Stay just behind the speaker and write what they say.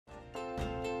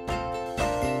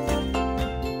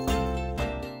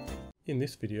In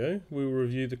this video, we will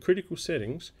review the critical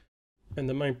settings and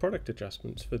the main product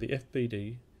adjustments for the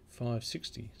FBD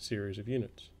 560 series of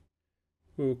units.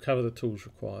 We will cover the tools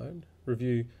required,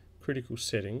 review critical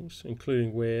settings,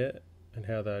 including where and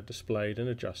how they are displayed and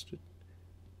adjusted,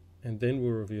 and then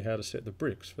we'll review how to set the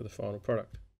Brix for the final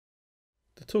product.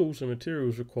 The tools and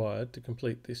materials required to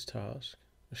complete this task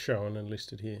are shown and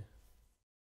listed here.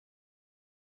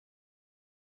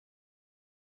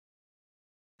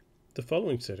 The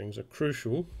following settings are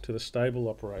crucial to the stable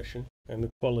operation and the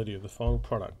quality of the final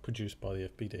product produced by the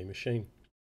FBD machine.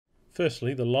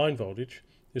 Firstly, the line voltage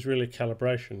is really a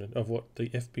calibration of what the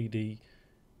FBD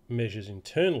measures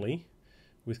internally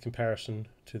with comparison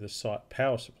to the site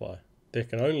power supply. There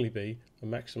can only be a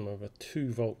maximum of a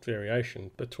 2 volt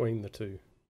variation between the two.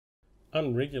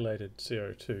 Unregulated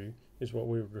CO2 is what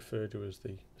we would refer to as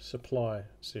the supply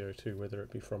CO2, whether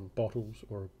it be from bottles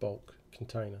or a bulk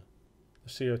container. The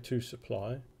CO2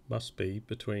 supply must be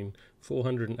between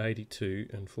 482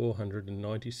 and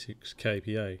 496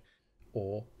 kPa,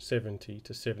 or 70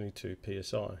 to 72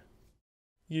 psi.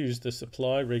 Use the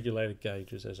supply regulated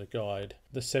gauges as a guide.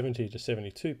 The 70 to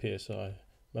 72 psi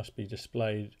must be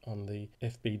displayed on the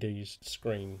FBD's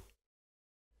screen.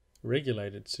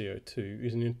 Regulated CO2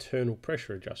 is an internal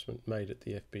pressure adjustment made at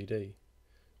the FBD.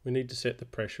 We need to set the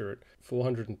pressure at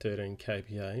 413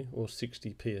 kPa or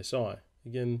 60 psi.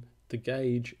 Again, the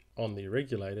gauge on the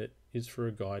regulator is for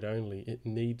a guide only. It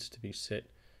needs to be set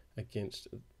against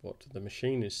what the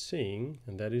machine is seeing,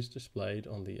 and that is displayed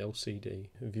on the LCD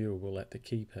viewable at the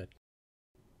keypad.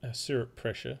 Our syrup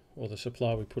pressure, or the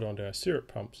supply we put onto our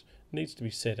syrup pumps, needs to be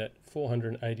set at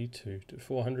 482 to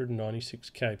 496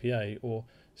 kPa or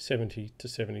 70 to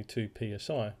 72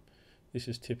 psi. This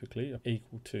is typically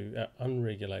equal to our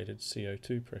unregulated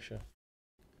CO2 pressure.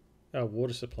 Our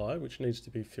water supply, which needs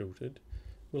to be filtered,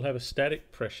 will have a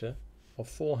static pressure of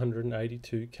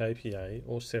 482 kPa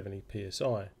or 70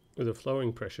 psi, with a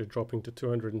flowing pressure dropping to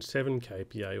 207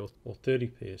 kPa or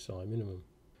 30 psi minimum.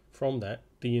 From that,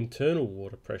 the internal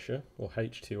water pressure, or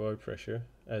H2O pressure,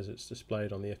 as it's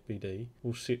displayed on the FBD,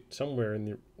 will sit somewhere in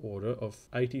the order of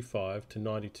 85 to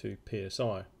 92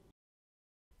 psi.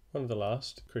 One of the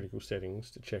last critical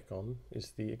settings to check on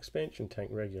is the expansion tank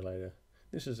regulator.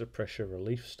 This is a pressure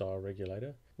relief style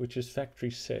regulator, which is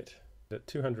factory set at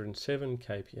 207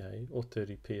 kPa or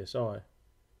 30 psi.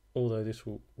 Although this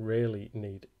will rarely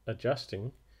need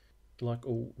adjusting, like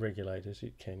all regulators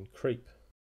it can creep.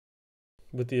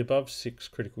 With the above 6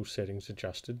 critical settings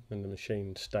adjusted and the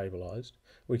machine stabilised,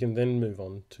 we can then move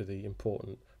on to the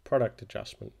important product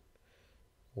adjustment,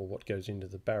 or what goes into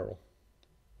the barrel.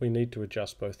 We need to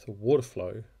adjust both the water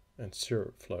flow and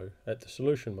syrup flow at the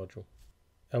solution module.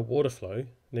 Our water flow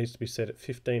needs to be set at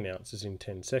 15 ounces in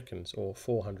 10 seconds, or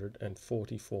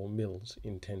 444 mils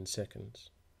in 10 seconds.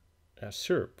 Our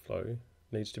syrup flow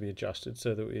needs to be adjusted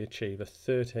so that we achieve a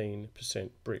 13%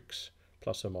 Brix,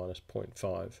 plus or minus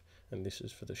 0.5, and this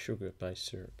is for the sugar-based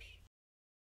syrups.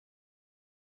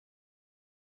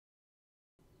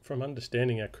 From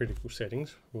understanding our critical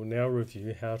settings, we'll now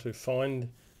review how to find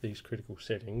these critical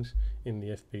settings in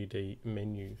the FBD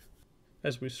menu.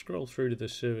 As we scroll through to the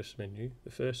service menu, the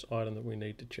first item that we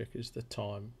need to check is the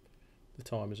time. The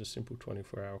time is a simple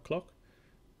 24-hour clock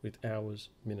with hours,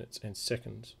 minutes and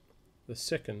seconds. The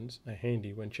seconds are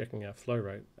handy when checking our flow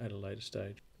rate at a later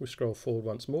stage. We scroll forward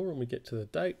once more and we get to the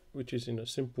date, which is in a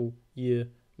simple year,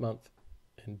 month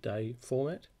and day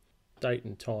format. Date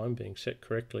and time being set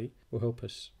correctly will help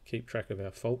us keep track of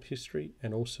our fault history,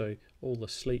 and also all the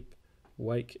sleep,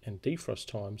 wake and defrost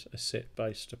times are set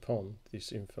based upon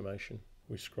this information.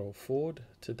 We scroll forward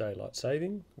to daylight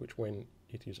saving, which when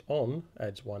it is on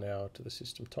adds 1 hour to the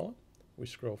system time. We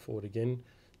scroll forward again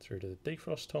through to the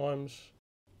defrost times,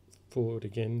 forward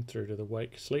again through to the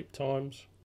wake sleep times,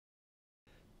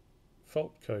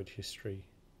 fault code history,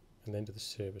 and then to the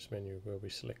service menu where we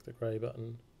select the grey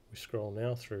button. We scroll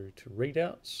now through to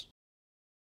readouts.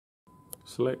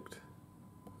 Select,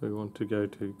 we want to go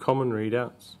to common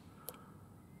readouts.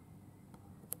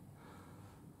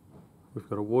 We've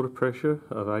got a water pressure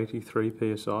of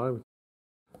 83 psi. We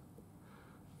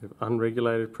have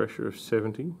unregulated pressure of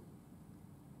 70,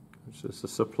 which is the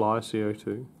supply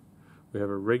CO2. We have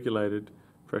a regulated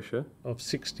pressure of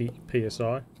 60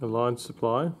 psi. A line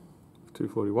supply of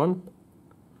 241.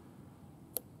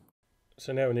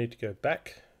 So now we need to go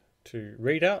back to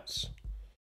readouts,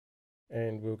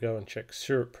 and we'll go and check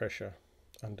syrup pressure.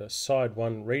 Under side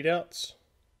 1 readouts,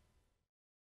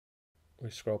 we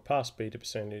scroll past beta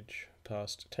percentage,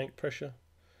 past tank pressure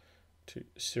to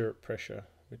syrup pressure,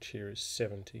 which here is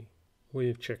 70. We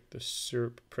have checked the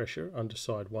syrup pressure under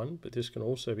side 1, but this can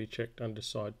also be checked under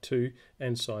side 2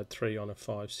 and side 3 on a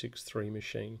 563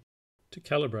 machine. To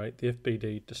calibrate the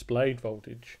FBD displayed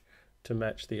voltage to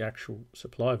match the actual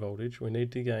supply voltage, we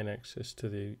need to gain access to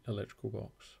the electrical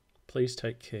box. Please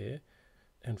take care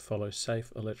and follow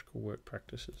safe electrical work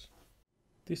practices.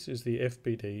 This is the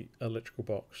FBD electrical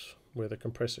box where the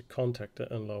compressor contactor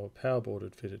and lower power board are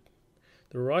fitted.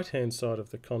 The right hand side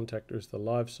of the contactor is the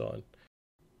live side.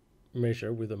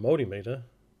 Measure with a multimeter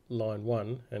line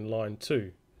 1 and line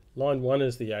 2. Line 1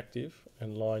 is the active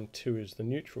and line 2 is the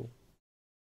neutral.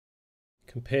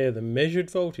 Compare the measured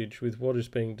voltage with what is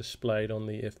being displayed on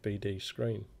the FBD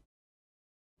screen.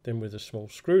 Then with a small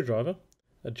screwdriver,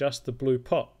 adjust the blue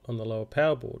pot on the lower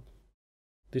power board.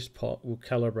 This pot will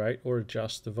calibrate or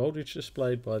adjust the voltage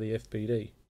displayed by the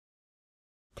FBD.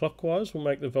 Clockwise will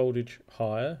make the voltage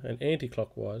higher and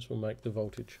anti-clockwise will make the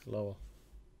voltage lower.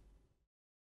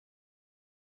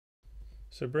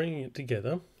 So bringing it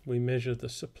together, we measure the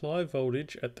supply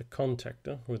voltage at the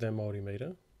contactor with our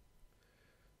multimeter.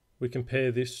 We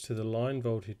compare this to the line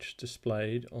voltage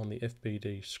displayed on the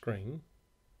FBD screen.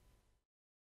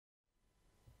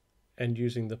 And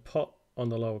using the pot on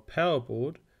the lower power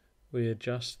board, we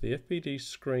adjust the FBD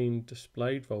screen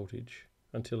displayed voltage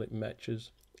until it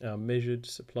matches our measured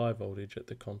supply voltage at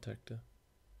the contactor.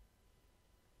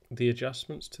 The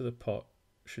adjustments to the pot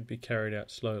should be carried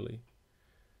out slowly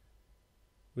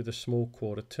with a small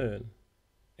quarter turn.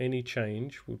 Any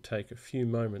change will take a few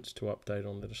moments to update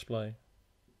on the display.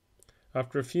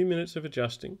 After a few minutes of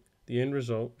adjusting, the end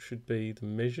result should be the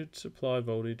measured supply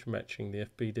voltage matching the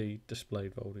FBD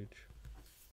displayed voltage.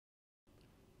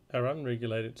 Our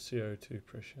unregulated CO2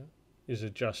 pressure is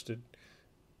adjusted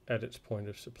at its point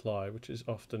of supply, which is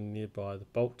often nearby the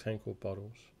bulk tank or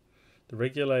bottles. The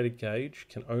regulated gauge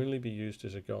can only be used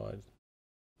as a guide.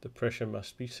 The pressure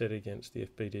must be set against the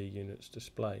FBD unit's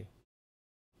display.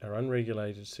 Our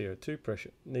unregulated CO2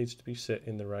 pressure needs to be set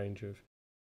in the range of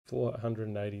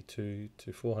 482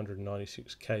 to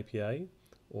 496 kPa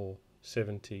or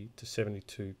 70 to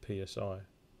 72 psi.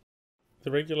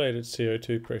 The regulated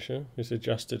CO2 pressure is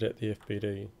adjusted at the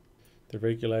FBD. The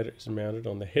regulator is mounted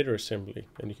on the header assembly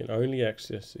and you can only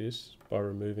access this by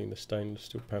removing the stainless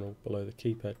steel panel below the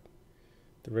keypad.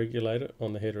 The regulator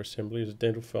on the header assembly is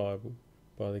identifiable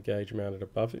by the gauge mounted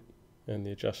above it and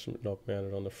the adjustment knob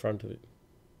mounted on the front of it.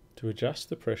 To adjust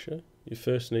the pressure, you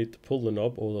first need to pull the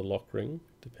knob or the lock ring,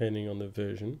 depending on the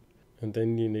version, and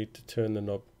then you need to turn the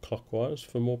knob clockwise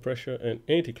for more pressure and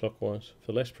anti-clockwise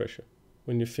for less pressure.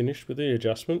 When you're finished with the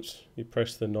adjustments, you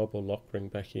press the knob or lock ring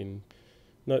back in.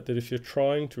 Note that if you're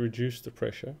trying to reduce the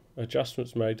pressure,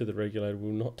 adjustments made to the regulator will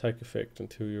not take effect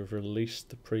until you have released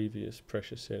the previous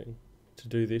pressure setting. To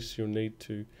do this, you'll need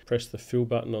to press the fill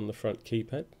button on the front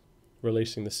keypad,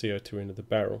 releasing the CO2 into the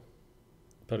barrel.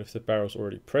 But if the barrel is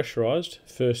already pressurized,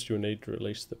 first you'll need to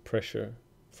release the pressure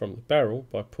from the barrel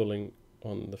by pulling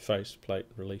on the faceplate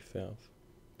relief valve.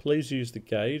 Please use the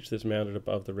gauge that's mounted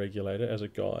above the regulator as a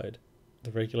guide.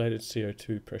 The regulated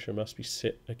CO2 pressure must be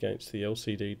set against the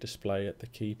LCD display at the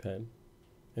keypad,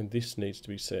 and this needs to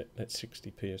be set at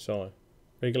 60 psi.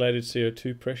 Regulated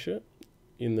CO2 pressure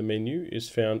in the menu is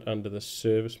found under the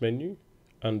service menu,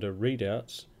 under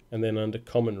readouts, and then under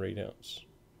common readouts,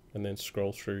 and then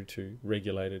scroll through to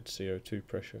regulated CO2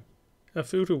 pressure. Our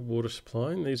filtered water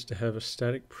supply needs to have a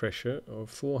static pressure of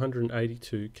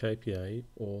 482 kPa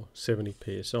or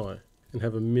 70 psi and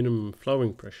have a minimum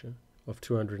flowing pressure of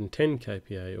 210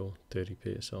 kPa or 30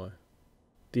 psi.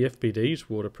 The FBD's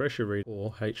water pressure read,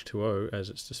 or H2O as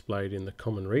it's displayed in the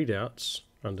common readouts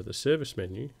under the service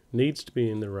menu, needs to be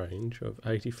in the range of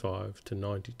 85 to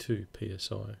 92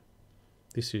 psi.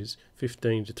 This is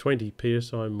 15 to 20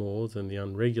 psi more than the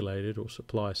unregulated or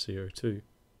supply CO2.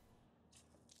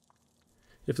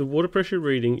 If the water pressure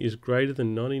reading is greater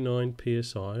than 99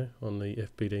 psi on the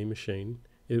FBD machine,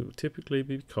 it will typically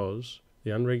be because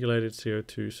the unregulated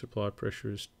CO2 supply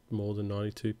pressure is more than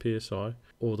 92 psi,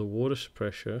 or the water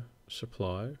pressure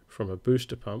supply from a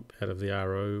booster pump out of the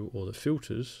RO or the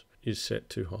filters is set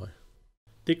too high.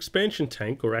 The expansion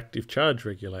tank or active charge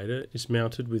regulator is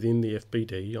mounted within the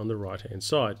FBD on the right hand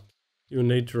side. You'll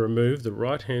need to remove the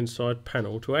right hand side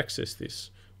panel to access this,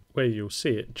 where you'll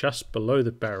see it just below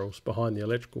the barrels behind the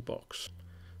electrical box.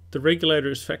 The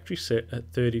regulator is factory set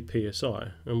at 30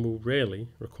 psi and will rarely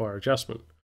require adjustment.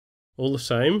 All the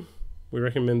same, we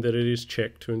recommend that it is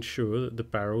checked to ensure that the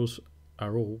barrels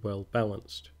are all well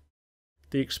balanced.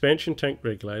 The expansion tank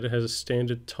regulator has a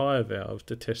standard tire valve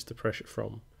to test the pressure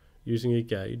from. Using a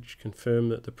gauge, confirm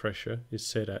that the pressure is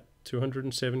set at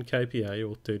 207 kPa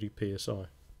or 30 psi.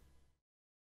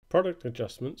 Product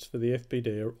adjustments for the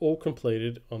FBD are all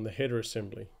completed on the header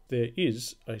assembly. There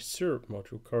is a syrup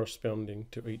module corresponding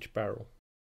to each barrel.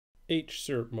 Each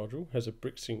syrup module has a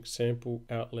Brix sample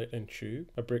outlet and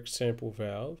tube, a Brix sample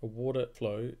valve, a water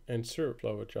flow and syrup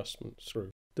flow adjustment screw.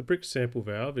 The Brix sample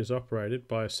valve is operated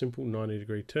by a simple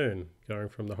 90-degree turn, going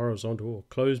from the horizontal or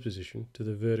closed position to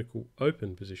the vertical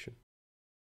open position.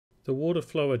 The water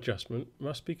flow adjustment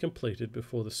must be completed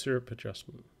before the syrup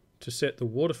adjustment. To set the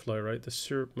water flow rate, the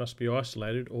syrup must be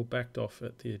isolated or backed off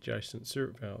at the adjacent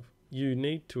syrup valve. You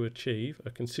need to achieve a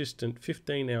consistent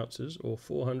 15 ounces or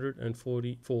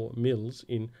 444 mils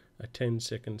in a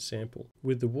 10-second sample.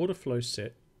 With the water flow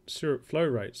set, syrup flow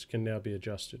rates can now be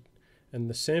adjusted, and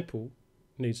the sample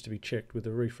needs to be checked with a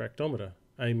refractometer,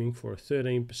 aiming for a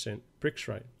 13% Brix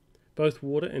rate. Both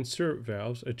water and syrup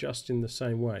valves adjust in the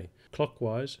same way,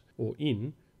 clockwise or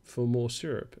in for more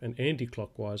syrup and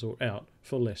anti-clockwise or out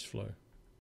for less flow.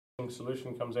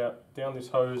 Solution comes out down this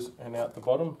hose and out the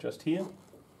bottom just here.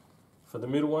 For the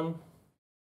middle one,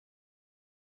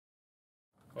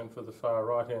 and for the far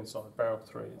right hand side, barrel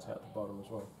 3, it's out the bottom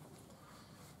as well.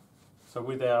 So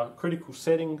with our critical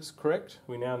settings correct,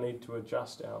 we now need to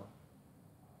adjust our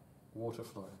water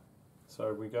flow.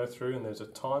 So we go through and there's a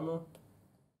timer.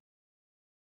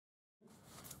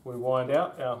 We wind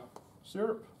out our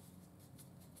syrup.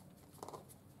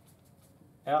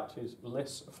 Out is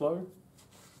less flow.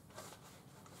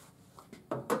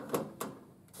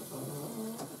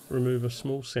 Remove a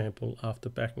small sample after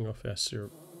backing off our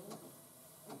syrup.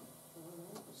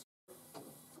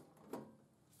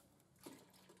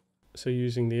 So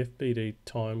using the FBD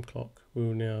time clock, we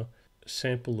will now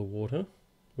sample the water.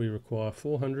 We require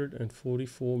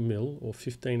 444 ml or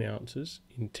 15 ounces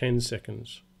in 10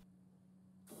 seconds.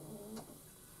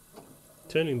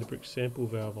 Turning the Brix sample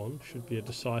valve on should be a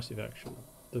decisive action.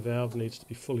 The valve needs to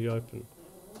be fully open,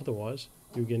 otherwise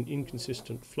you'll get an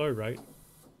inconsistent flow rate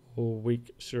or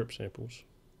weak syrup samples.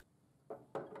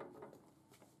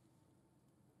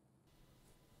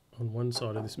 On one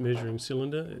side of this measuring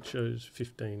cylinder it shows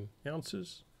 15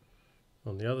 ounces,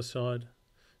 on the other side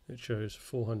it shows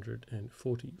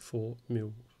 444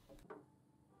 ml.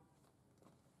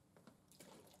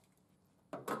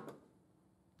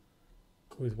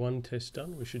 With one test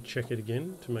done, we should check it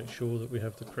again to make sure that we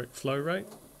have the correct flow rate.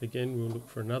 Again, we'll look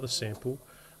for another sample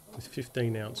with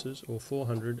 15 ounces or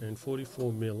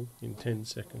 444 ml in 10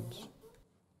 seconds.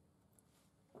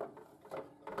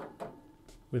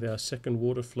 With our second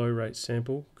water flow rate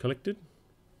sample collected,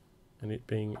 and it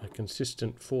being a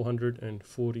consistent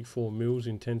 444 mils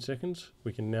in 10 seconds,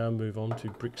 we can now move on to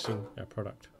Brixing our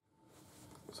product.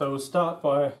 So we'll start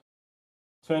by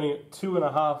turning it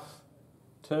 2.5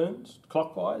 turns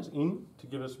clockwise in to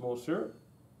give us more syrup.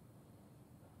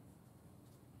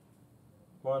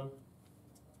 1,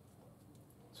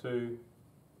 2,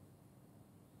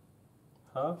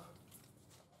 half.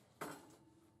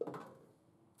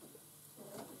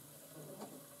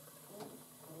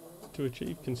 To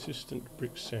achieve consistent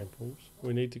Brix samples,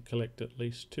 we need to collect at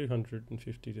least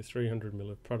 250 to 300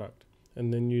 ml of product,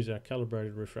 and then use our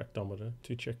calibrated refractometer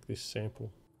to check this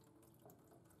sample.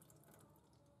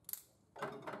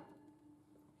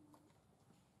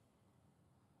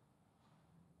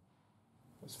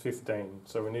 It's 15,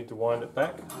 so we need to wind it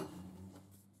back.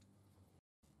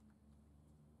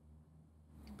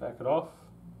 Back it off,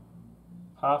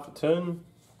 half a turn.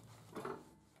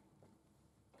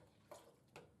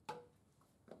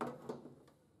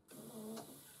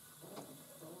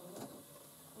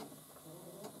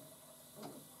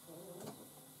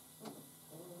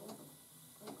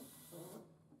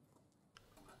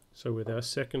 So with our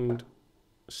second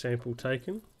sample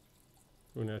taken,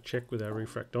 we'll now check with our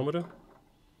refractometer.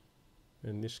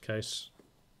 In this case,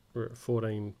 we're at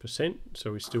 14%,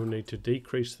 so we still need to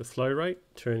decrease the flow rate,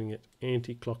 turning it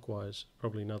anti-clockwise,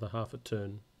 probably another half a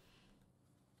turn.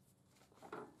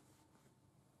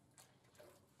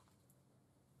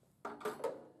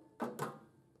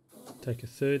 Take a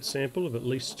third sample of at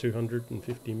least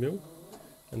 250 ml,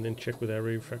 and then check with our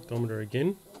refractometer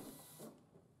again.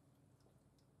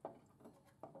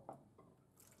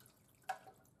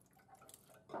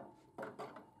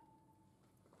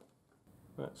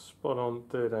 That's spot on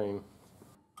 13.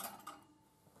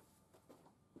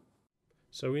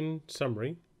 So in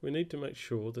summary, we need to make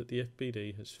sure that the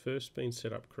FBD has first been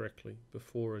set up correctly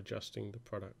before adjusting the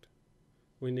product.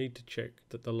 We need to check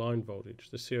that the line voltage,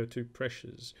 the CO2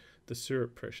 pressures, the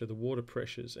syrup pressure, the water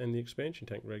pressures and the expansion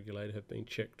tank regulator have been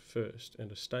checked first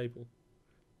and are stable.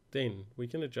 Then we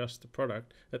can adjust the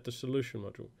product at the solution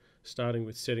module, starting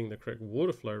with setting the correct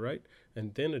water flow rate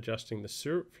and then adjusting the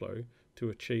syrup flow to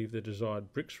achieve the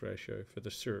desired Brix ratio for the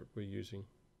syrup we're using.